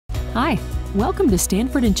Hi, welcome to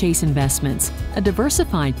Stanford & Chase Investments, a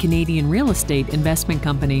diversified Canadian real estate investment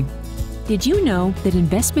company. Did you know that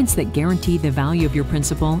investments that guarantee the value of your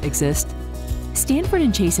principal exist?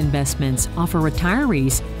 Stanford & Chase Investments offer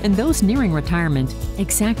retirees and those nearing retirement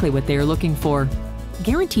exactly what they are looking for: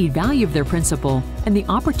 guaranteed value of their principal and the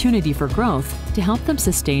opportunity for growth to help them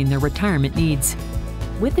sustain their retirement needs.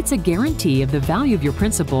 With its guarantee of the value of your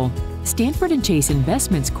principal, Stanford & Chase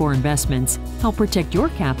Investments core investments help protect your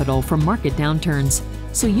capital from market downturns,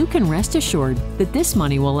 so you can rest assured that this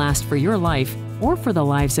money will last for your life or for the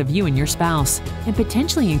lives of you and your spouse, and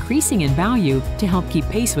potentially increasing in value to help keep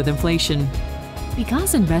pace with inflation.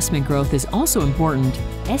 Because investment growth is also important,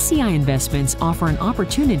 SCI Investments offer an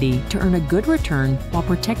opportunity to earn a good return while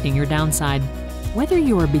protecting your downside. Whether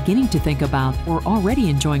you are beginning to think about or already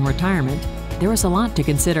enjoying retirement, there is a lot to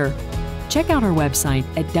consider. Check out our website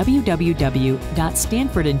at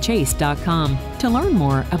www.stanfordandchase.com to learn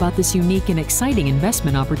more about this unique and exciting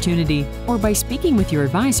investment opportunity, or by speaking with your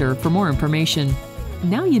advisor for more information.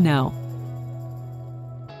 Now you know.